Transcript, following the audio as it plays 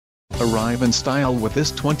Arrive in style with this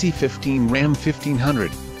 2015 Ram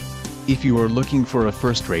 1500. If you are looking for a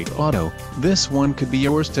first-rate auto, this one could be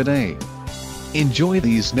yours today. Enjoy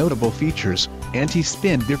these notable features: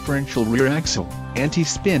 anti-spin differential rear axle,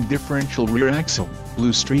 anti-spin differential rear axle,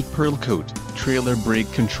 blue streak pearl coat, trailer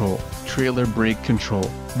brake control,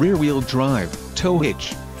 rear-wheel drive, tow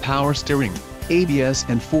hitch, power steering, ABS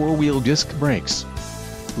and four-wheel disc brakes.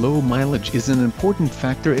 Low mileage is an important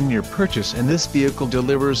factor in your purchase, and this vehicle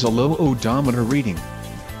delivers a low odometer reading.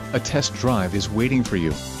 A test drive is waiting for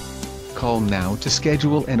you. Call now to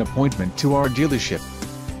schedule an appointment to our dealership.